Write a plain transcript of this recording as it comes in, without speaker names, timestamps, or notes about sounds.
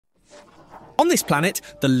On this planet,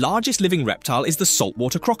 the largest living reptile is the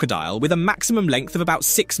saltwater crocodile with a maximum length of about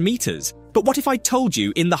 6 meters. But what if I told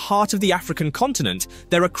you in the heart of the African continent,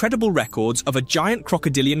 there are credible records of a giant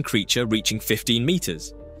crocodilian creature reaching 15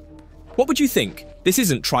 meters? What would you think? This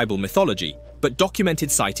isn't tribal mythology, but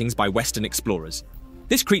documented sightings by Western explorers.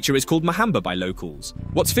 This creature is called Mhamba by locals.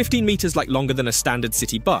 What's 15 meters like longer than a standard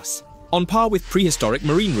city bus? On par with prehistoric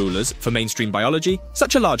marine rulers for mainstream biology,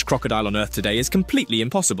 such a large crocodile on Earth today is completely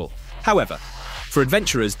impossible. However, for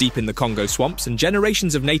adventurers deep in the Congo swamps and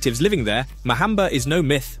generations of natives living there, Mhamba is no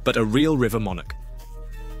myth but a real river monarch.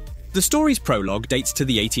 The story's prologue dates to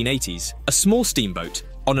the 1880s. A small steamboat,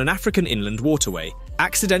 on an African inland waterway,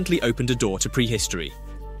 accidentally opened a door to prehistory.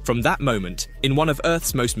 From that moment, in one of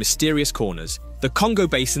Earth's most mysterious corners, the Congo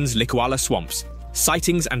Basin's Likwala swamps,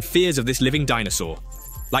 sightings and fears of this living dinosaur,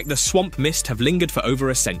 like the swamp mist, have lingered for over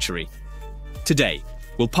a century. Today,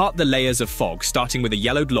 we'll part the layers of fog, starting with a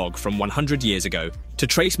yellowed log from 100 years ago, to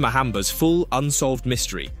trace Mhamba's full, unsolved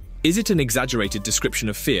mystery. Is it an exaggerated description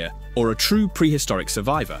of fear, or a true prehistoric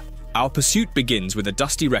survivor? Our pursuit begins with a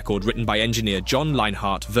dusty record written by engineer John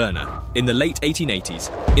Leinhard Werner in the late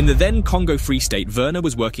 1880s. In the then Congo Free State, Werner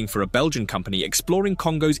was working for a Belgian company exploring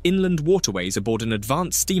Congo's inland waterways aboard an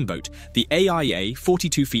advanced steamboat, the AIA,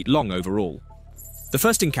 42 feet long overall. The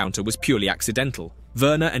first encounter was purely accidental.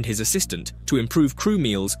 Werner and his assistant, to improve crew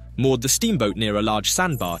meals, moored the steamboat near a large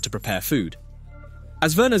sandbar to prepare food.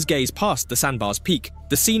 As Werner's gaze passed the sandbar's peak,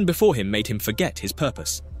 the scene before him made him forget his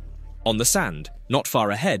purpose. On the sand, not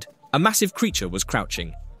far ahead, a massive creature was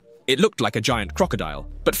crouching. It looked like a giant crocodile,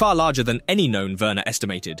 but far larger than any known, Werner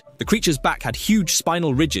estimated. The creature's back had huge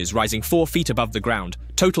spinal ridges rising 4 feet above the ground,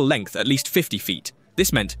 total length at least 50 feet.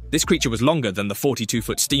 This meant this creature was longer than the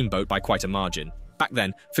 42-foot steamboat by quite a margin. Back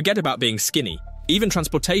then, forget about being skinny. Even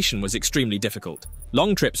transportation was extremely difficult.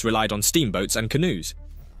 Long trips relied on steamboats and canoes.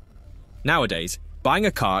 Nowadays, buying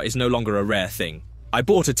a car is no longer a rare thing. I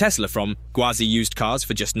bought a Tesla from Gwazi Used Cars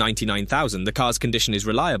for just $99,000. The car's condition is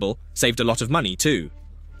reliable, saved a lot of money too.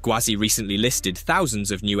 Gwazi recently listed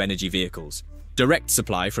thousands of new energy vehicles. Direct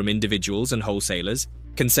supply from individuals and wholesalers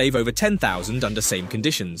can save over $10,000 under same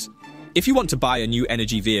conditions. If you want to buy a new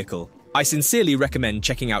energy vehicle, I sincerely recommend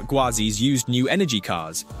checking out Gwazi's used new energy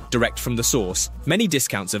cars, direct from the source, many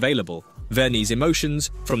discounts available. Werner's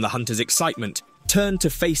emotions, from the hunter's excitement, turned to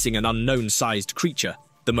facing an unknown-sized creature,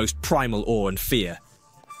 the most primal awe and fear.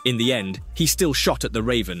 In the end, he still shot at the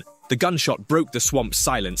raven. The gunshot broke the swamp's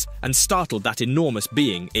silence and startled that enormous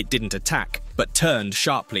being. It didn't attack, but turned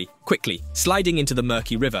sharply, quickly, sliding into the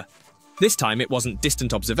murky river. This time it wasn't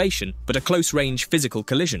distant observation, but a close-range physical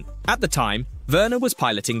collision. At the time, Werner was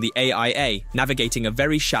piloting the AIA, navigating a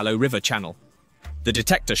very shallow river channel. The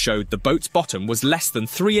detector showed the boat's bottom was less than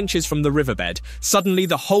 3 inches from the riverbed. Suddenly,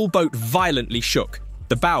 the whole boat violently shook.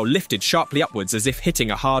 The bow lifted sharply upwards as if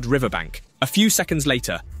hitting a hard riverbank. A few seconds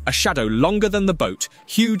later, a shadow longer than the boat,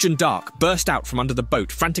 huge and dark, burst out from under the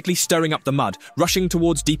boat, frantically stirring up the mud, rushing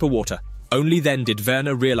towards deeper water. Only then did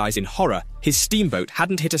Werner realize in horror his steamboat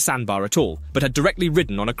hadn't hit a sandbar at all, but had directly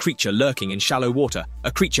ridden on a creature lurking in shallow water,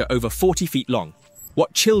 a creature over 40 feet long.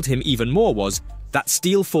 What chilled him even more was that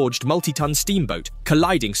steel-forged multi-ton steamboat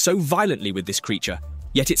colliding so violently with this creature.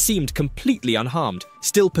 Yet it seemed completely unharmed,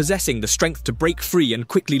 still possessing the strength to break free and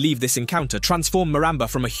quickly leave this encounter, transform Mhamba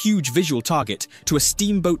from a huge visual target to a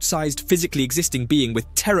steamboat-sized, physically existing being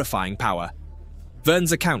with terrifying power.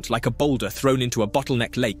 Werner's account, like a boulder thrown into a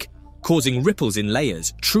bottleneck lake, causing ripples in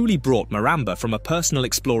layers, truly brought Mhamba from a personal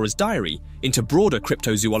explorer's diary into broader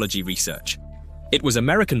cryptozoology research. It was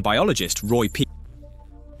American biologist Roy P.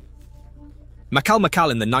 Mokele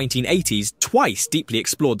in the 1980s twice deeply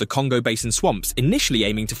explored the Congo Basin swamps, initially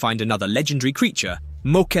aiming to find another legendary creature,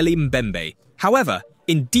 Mokele-mbembe. However,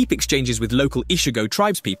 in deep exchanges with local Ishigo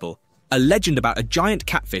tribespeople, a legend about a giant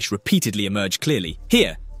catfish repeatedly emerged clearly.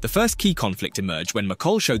 Here, the first key conflict emerged when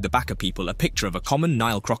Mokele showed the Baka people a picture of a common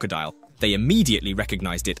Nile crocodile. They immediately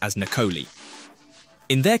recognized it as Nakoli.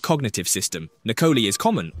 In their cognitive system, Nakoli is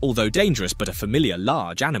common, although dangerous, but a familiar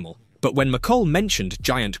large animal. But when Mokele mentioned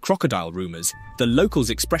giant crocodile rumors, the locals'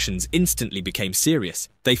 expressions instantly became serious.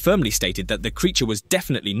 They firmly stated that the creature was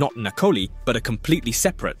definitely not Nakoli, but a completely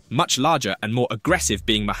separate, much larger and more aggressive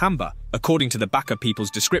being Mhamba. According to the Baka people's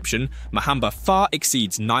description, Mhamba far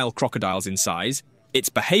exceeds Nile crocodiles in size. Its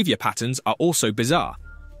behavior patterns are also bizarre.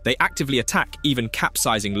 They actively attack, even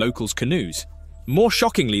capsizing locals' canoes. More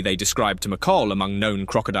shockingly, they described to Mokele among known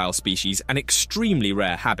crocodile species an extremely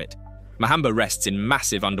rare habit. Mhamba rests in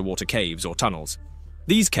massive underwater caves or tunnels.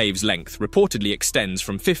 These caves' length reportedly extends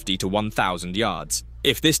from 50 to 1,000 yards.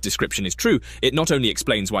 If this description is true, it not only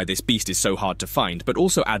explains why this beast is so hard to find, but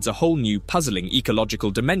also adds a whole new puzzling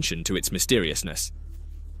ecological dimension to its mysteriousness.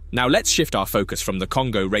 Now let's shift our focus from the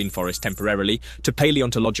Congo rainforest temporarily to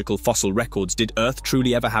paleontological fossil records. Did Earth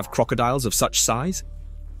truly ever have crocodiles of such size?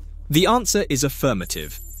 The answer is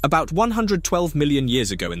affirmative. About 112 million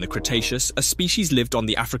years ago in the Cretaceous, a species lived on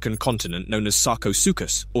the African continent known as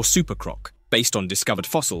Sarcosuchus, or SuperCroc. Based on discovered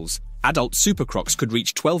fossils, adult SuperCrocs could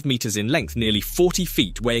reach 12 meters in length, nearly 40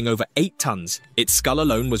 feet, weighing over 8 tons. Its skull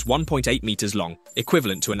alone was 1.8 meters long,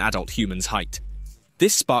 equivalent to an adult human's height.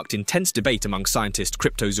 This sparked intense debate among scientist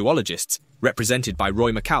cryptozoologists. Represented by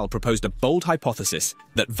Roy McCall, proposed a bold hypothesis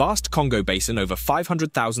that vast Congo Basin, over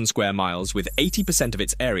 500,000 square miles with 80% of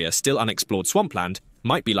its area still unexplored swampland,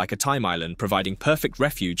 might be like a time island, providing perfect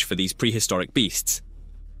refuge for these prehistoric beasts.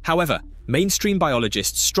 However, mainstream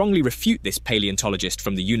biologists strongly refute this. Paleontologist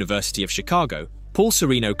from the University of Chicago, Paul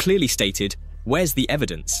Sereno, clearly stated, "Where's the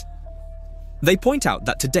evidence?" They point out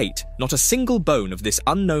that to date, not a single bone of this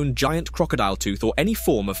unknown giant crocodile tooth or any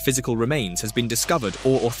form of physical remains has been discovered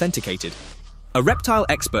or authenticated. A reptile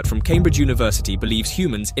expert from Cambridge University believes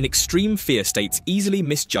humans in extreme fear states easily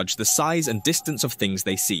misjudge the size and distance of things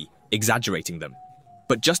they see, exaggerating them.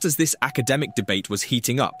 But just as this academic debate was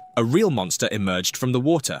heating up, a real monster emerged from the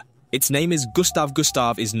water. Its name is Gustav.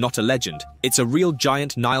 Gustav is not a legend. It's a real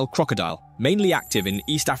giant Nile crocodile, mainly active in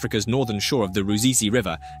East Africa's northern shore of the Ruzizi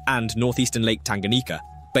River and northeastern Lake Tanganyika.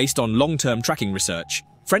 Based on long-term tracking research,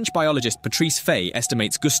 French biologist Patrice Fay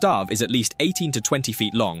estimates Gustav is at least 18 to 20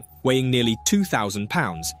 feet long, weighing nearly 2,000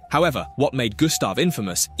 pounds. However, what made Gustav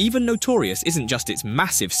infamous, even notorious, isn't just its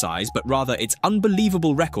massive size, but rather its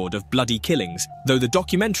unbelievable record of bloody killings. Though the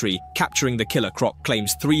documentary, Capturing the Killer Croc,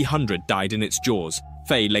 claims 300 died in its jaws,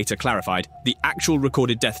 Fay later clarified, the actual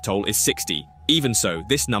recorded death toll is 60. Even so,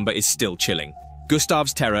 this number is still chilling.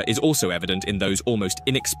 Gustav's terror is also evident in those almost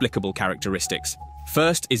inexplicable characteristics.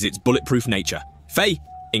 First is its bulletproof nature. Fay,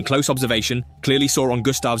 in close observation, clearly saw on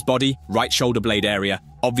Gustav's body, right shoulder blade area,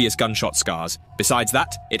 obvious gunshot scars. Besides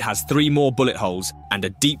that, it has 3 more bullet holes and a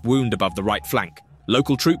deep wound above the right flank.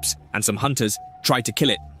 Local troops and some hunters tried to kill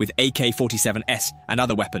it with AK-47S and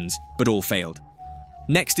other weapons, but all failed.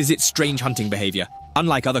 Next is its strange hunting behavior.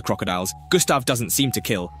 Unlike other crocodiles, Gustav doesn't seem to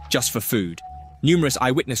kill just for food. Numerous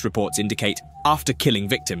eyewitness reports indicate, after killing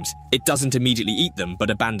victims, it doesn't immediately eat them but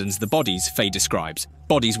abandons the bodies. Fay describes.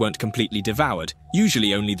 Bodies weren't completely devoured,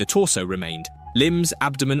 usually only the torso remained. Limbs,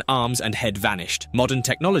 abdomen, arms and head vanished. Modern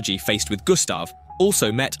technology faced with Gustav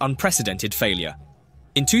also met unprecedented failure.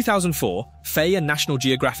 In 2004, Fay and National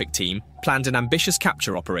Geographic team planned an ambitious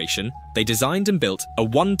capture operation. They designed and built a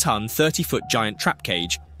 1-ton, 30-foot giant trap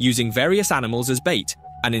cage using various animals as bait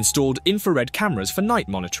and installed infrared cameras for night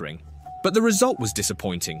monitoring. But the result was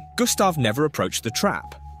disappointing. Gustav never approached the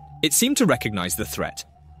trap. It seemed to recognize the threat.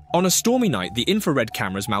 On a stormy night, the infrared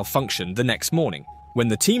cameras malfunctioned the next morning. When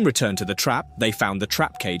the team returned to the trap, they found the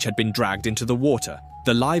trap cage had been dragged into the water.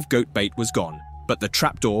 The live goat bait was gone, but the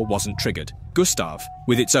trapdoor wasn't triggered. Gustav,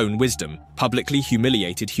 with its own wisdom, publicly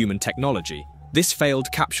humiliated human technology. This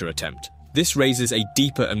failed capture attempt. This raises a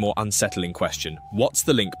deeper and more unsettling question. What's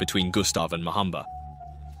the link between Gustav and Mhamba?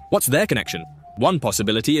 What's their connection? One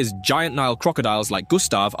possibility is giant Nile crocodiles like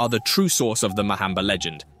Gustav are the true source of the Mhamba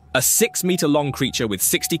legend. A 6-meter-long creature with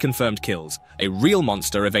 60 confirmed kills, a real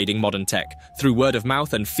monster evading modern tech. Through word of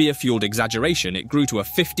mouth and fear-fueled exaggeration, it grew to a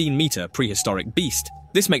 15-meter prehistoric beast.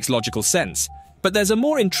 This makes logical sense. But there's a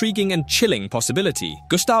more intriguing and chilling possibility.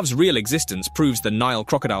 Gustav's real existence proves the Nile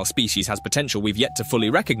crocodile species has potential we've yet to fully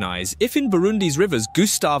recognize. If in Burundi's rivers,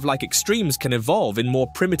 Gustav-like extremes can evolve in more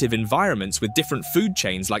primitive environments with different food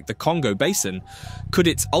chains like the Congo Basin, could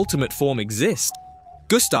its ultimate form exist?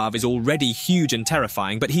 Gustav is already huge and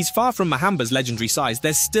terrifying, but he's far from Mhamba's legendary size.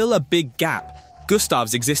 There's still a big gap.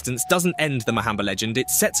 Gustav's existence doesn't end the Mhamba legend, it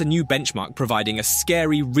sets a new benchmark, providing a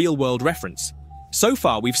scary, real-world reference. So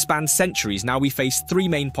far, we've spanned centuries. Now we face 3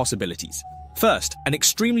 main possibilities. First, an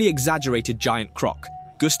extremely exaggerated giant croc.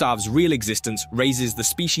 Gustav's real existence raises the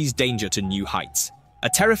species' danger to new heights. A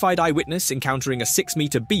terrified eyewitness encountering a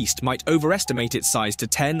 6-meter beast might overestimate its size to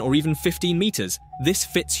 10 or even 15 meters. This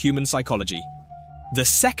fits human psychology. The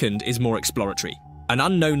second is more exploratory. An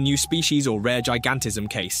unknown new species or rare gigantism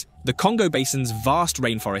case. The Congo Basin's vast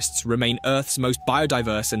rainforests remain Earth's most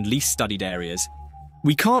biodiverse and least studied areas.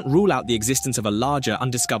 We can't rule out the existence of a larger,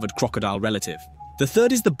 undiscovered crocodile relative. The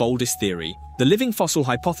third is the boldest theory, the living fossil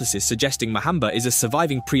hypothesis suggesting Mhamba is a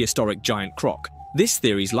surviving prehistoric giant croc. This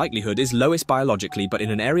theory's likelihood is lowest biologically, but in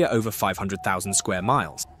an area over 500,000 square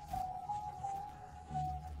miles.